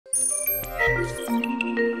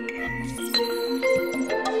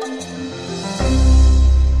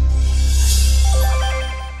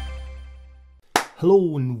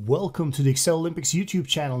Hello and welcome to the Excel Olympics YouTube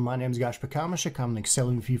channel. My name is Gaspar Kamaszek. I'm an Excel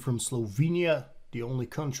MVP from Slovenia, the only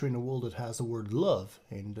country in the world that has the word love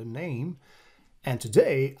in the name. And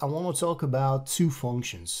today I want to talk about two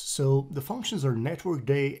functions. So the functions are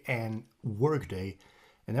NETWORKDAY and WORKDAY.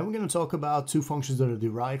 And then we're going to talk about two functions that are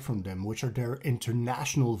derived from them, which are their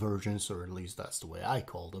international versions, or at least that's the way I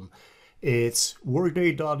call them. It's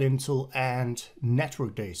WORKDAY.INTL and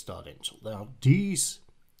NETWORKDAYS.INTL. Now these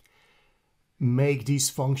make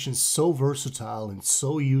these functions so versatile and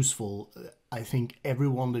so useful. I think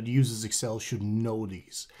everyone that uses Excel should know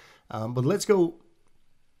these. But let's go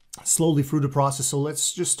slowly through the process. So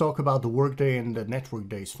let's just talk about the WORKDAY and the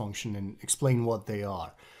NETWORKDAYS function and explain what they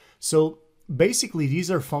are. So basically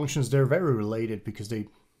these are functions, they're very related because they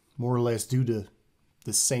more or less do the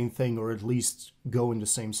same thing, or at least go in the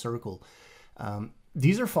same circle.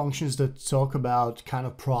 These are functions that talk about kind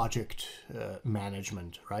of project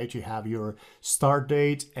management, right? You have your start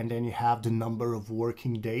date and then you have the number of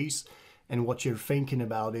working days. And what you're thinking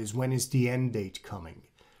about is when is the end date coming,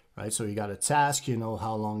 right? So you got a task, you know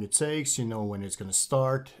how long it takes, you know when it's going to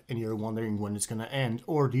start, and you're wondering when it's going to end.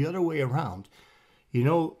 Or the other way around, you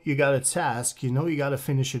know you got a task, you know you got to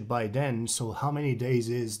finish it by then. So how many days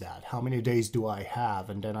is that? How many days do I have?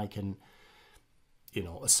 And then I can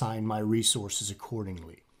assign my resources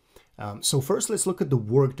accordingly. So first let's look at the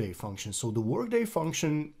WORKDAY function. So the WORKDAY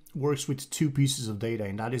function works with two pieces of data,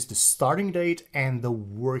 and that is the starting date and the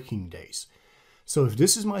working days. So if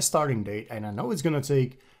this is my starting date and I know it's going to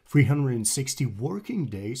take 360 working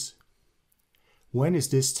days, when is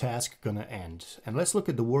this task going to end? And let's look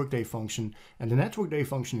at the WORKDAY function. And the NETWORKDAY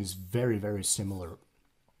function is very, very similar,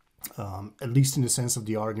 at least in the sense of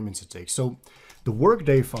the arguments it takes. So the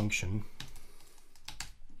WORKDAY function,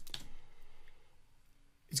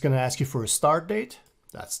 it's going to ask you for a start date,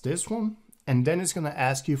 that's this one, and then it's going to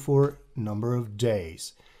ask you for number of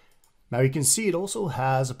days. Now you can see it also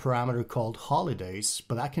has a parameter called holidays,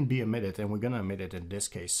 but that can be omitted, and we're going to omit it in this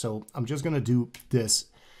case. So I'm just going to do this,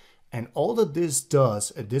 and all that this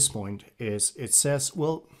does at this point is it says,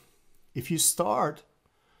 well, if you start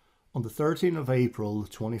on the 13th of April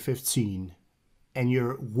 2015 and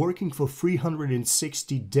you're working for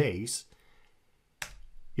 360 days,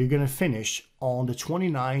 you're going to finish on the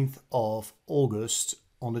 29th of August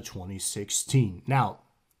on the 2016. Now,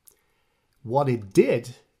 what it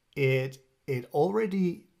did, it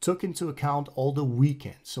already took into account all the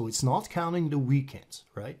weekends. So it's not counting the weekends,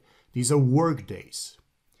 right? These are work days.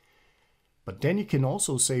 But then you can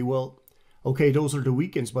also say, well, okay, those are the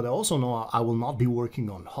weekends, but I also know I will not be working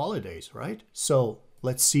on holidays, right? So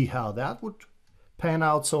let's see how that would pan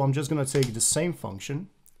out. So I'm just going to take the same function.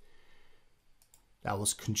 That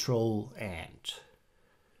was control and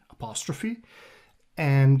apostrophe.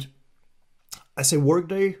 And I say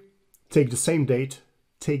workday, take the same date,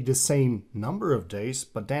 take the same number of days,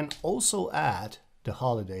 but then also add the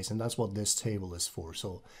holidays. And that's what this table is for.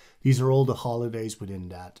 So these are all the holidays within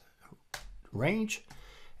that range.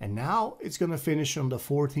 And now it's going to finish on the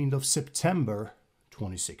 14th of September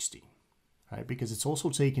 2016, right? Because it's also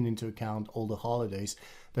taken into account all the holidays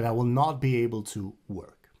that I will not be able to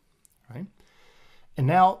work, right? And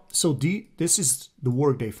now, so this is the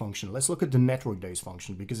WORKDAY function. Let's look at the NETWORKDAYS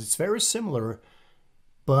function because it's very similar,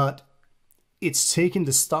 but it's taking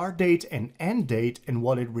the start date and end date, and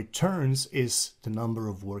what it returns is the number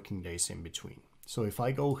of working days in between. So if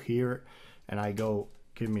I go here and I go,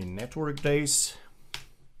 give me NETWORKDAYS.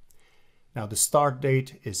 Now the start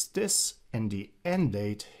date is this and the end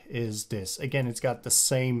date is this. Again, it's got the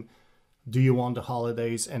same, do you want the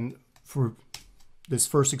holidays? And for this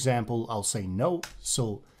first example, I'll say no.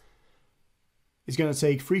 So it's going to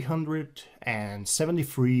take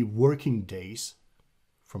 373 working days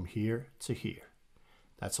from here to here.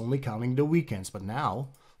 That's only counting the weekends, but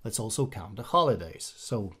now let's also count the holidays.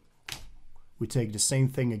 So we take the same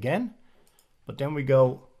thing again, but then we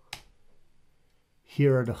go,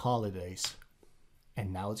 here are the holidays.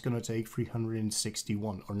 And now it's going to take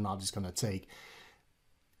 361, or not it's going to take.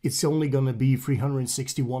 It's only going to be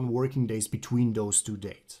 361 working days between those two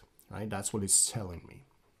dates, right? That's what it's telling me.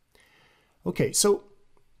 Okay, so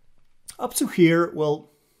up to here, well,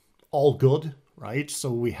 all good, right?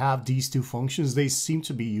 So we have these two functions. They seem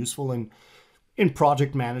to be useful in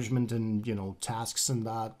project management and, tasks and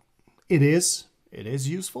that. It is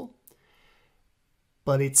useful,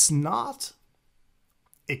 but it's not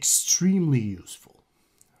extremely useful,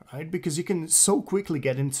 right? Because you can so quickly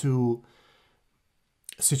get into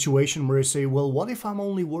a situation where you say, well, what if I'm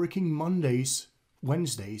only working Mondays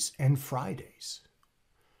Wednesdays and Fridays?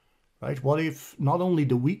 Right? What if not only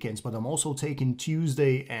the weekends, but I'm also taking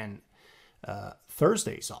Tuesday and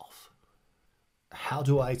Thursdays off? How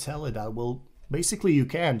do I tell it that? Well, basically you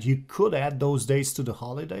can't. You could add those days to the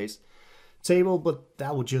holidays table, but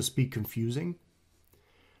that would just be confusing,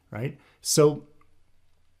 right? So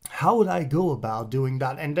how would I go about doing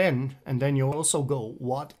that? And then you also go,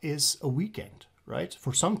 what is a weekend, right?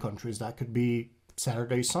 For some countries, that could be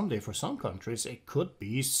Saturday, Sunday. For some countries, it could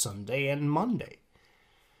be Sunday and Monday.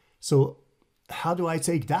 So how do I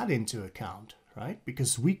take that into account, right?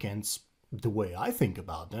 Because weekends, the way I think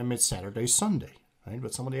about them, it's Saturday, Sunday, right?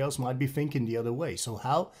 But somebody else might be thinking the other way. So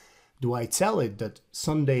how do I tell it that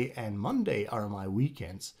Sunday and Monday are my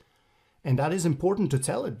weekends? And that is important to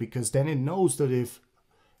tell it, because then it knows that if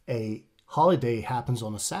a holiday happens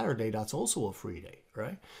on a Saturday, that's also a free day,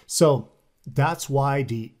 right? So that's why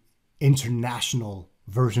the international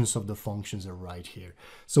versions of the functions are right here.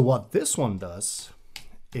 So what this one does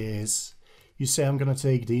is you say, I'm going to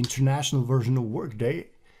take the international version of Workday.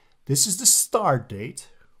 This is the start date.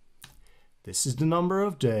 This is the number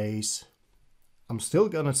of days. I'm still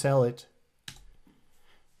going to tell it.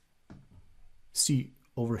 See,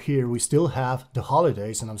 over here, we still have the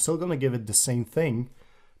holidays, and I'm still going to give it the same thing.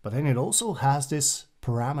 But then it also has this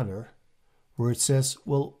parameter where it says,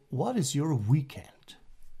 well, what is your weekend,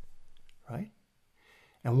 right?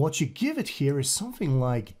 And what you give it here is something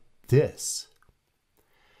like this.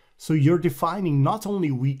 So you're defining not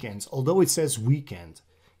only weekends, although it says weekend,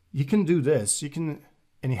 you can do this. And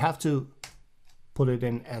you have to put it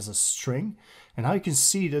in as a string. And now you can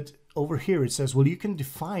see that over here it says, well, you can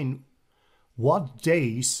define what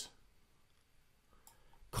days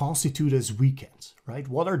constitute as weekends, right?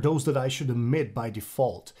 What are those that I should omit by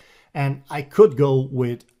default? And I could go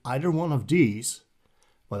with either one of these,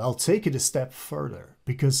 but I'll take it a step further,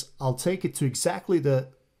 because I'll take it to exactly the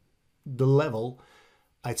level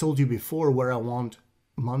I told you before, where I want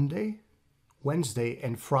Monday, Wednesday,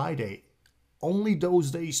 and Friday, only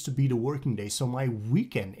those days to be the working days. So my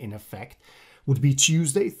weekend, in effect, would be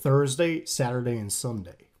Tuesday, Thursday, Saturday, and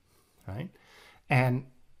Sunday, right? And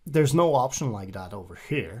there's no option like that over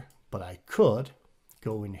here, but I could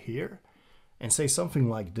go in here and say something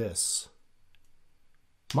like this.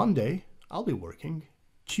 Monday, I'll be working.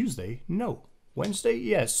 Tuesday, no. Wednesday,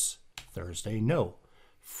 yes. Thursday, no.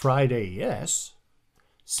 Friday, yes.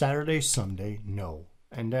 Saturday, Sunday, no.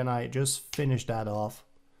 And then I just finish that off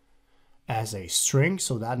as a string.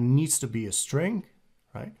 So that needs to be a string,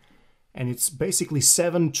 right? And it's basically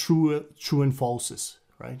 7 true and falses,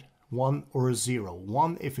 right? 1 or a 0.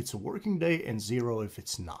 1 if it's a working day and 0 if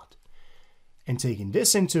it's not. And taking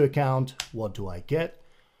this into account, what do I get?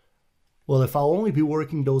 Well, if I'll only be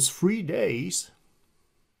working those 3 days,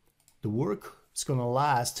 the work is going to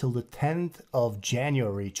last till the 10th of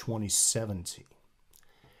January 2017.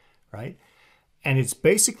 Right? And it's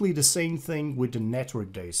basically the same thing with the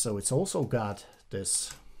network days. So it's also got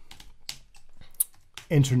this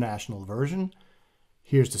international version.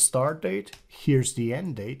 Here's the start date. Here's the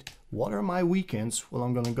end date. What are my weekends? Well,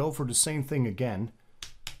 I'm going to go for the same thing again.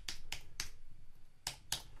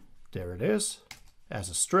 There it is, as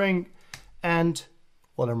a string. And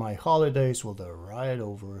what are my holidays? Well, they're right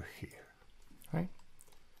over here, right?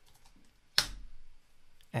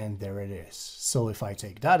 And there it is. So if I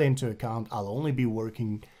take that into account, I'll only be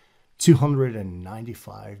working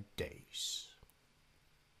 295 days.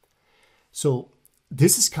 So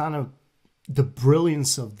this is kind of the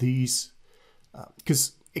brilliance of these,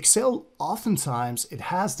 because Excel oftentimes it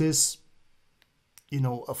has this,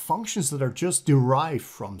 functions that are just derived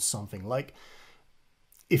from something. Like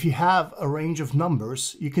if you have a range of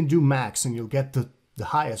numbers, you can do max and you'll get the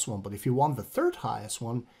highest one. But if you want the third highest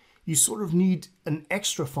one, you sort of need an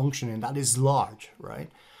extra function, and that is large, right?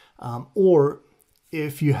 Or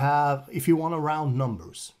if you want to round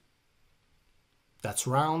numbers, that's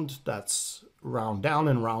round down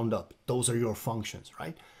and round up. Those are your functions,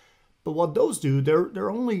 right? But what those do, they're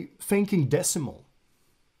only thinking decimal,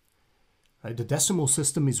 right? The decimal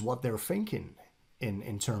system is what they're thinking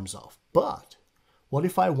in terms of. But what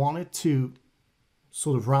if I wanted to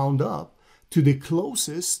sort of round up to the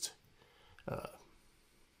closest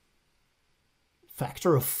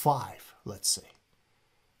factor of 5, let's say,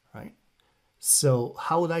 right? So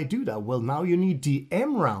how would I do that? Well, now you need the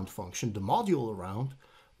MROUND function, the modular round,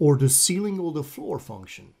 or the ceiling or the floor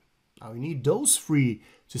function. Now you need those 3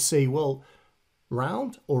 to say, well,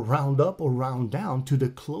 round or round up or round down to the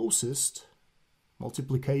closest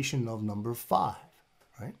multiplication of number 5,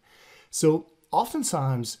 right? So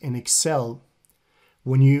oftentimes in Excel,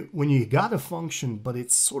 when you got a function but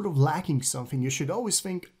it's sort of lacking something, you should always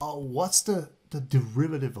think, oh, what's the the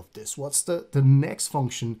derivative of this? What's the next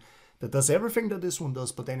function that does everything that this one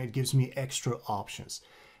does, but then it gives me extra options?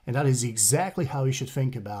 And that is exactly how you should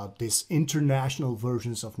think about these international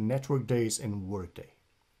versions of NETWORKDAYS and WORKDAY,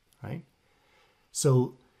 right?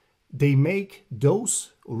 So they make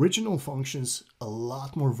those original functions a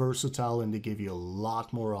lot more versatile, and they give you a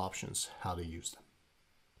lot more options how to use them.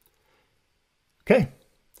 Okay,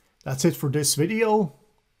 that's it for this video.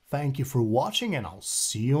 Thank you for watching, and I'll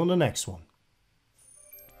see you on the next one.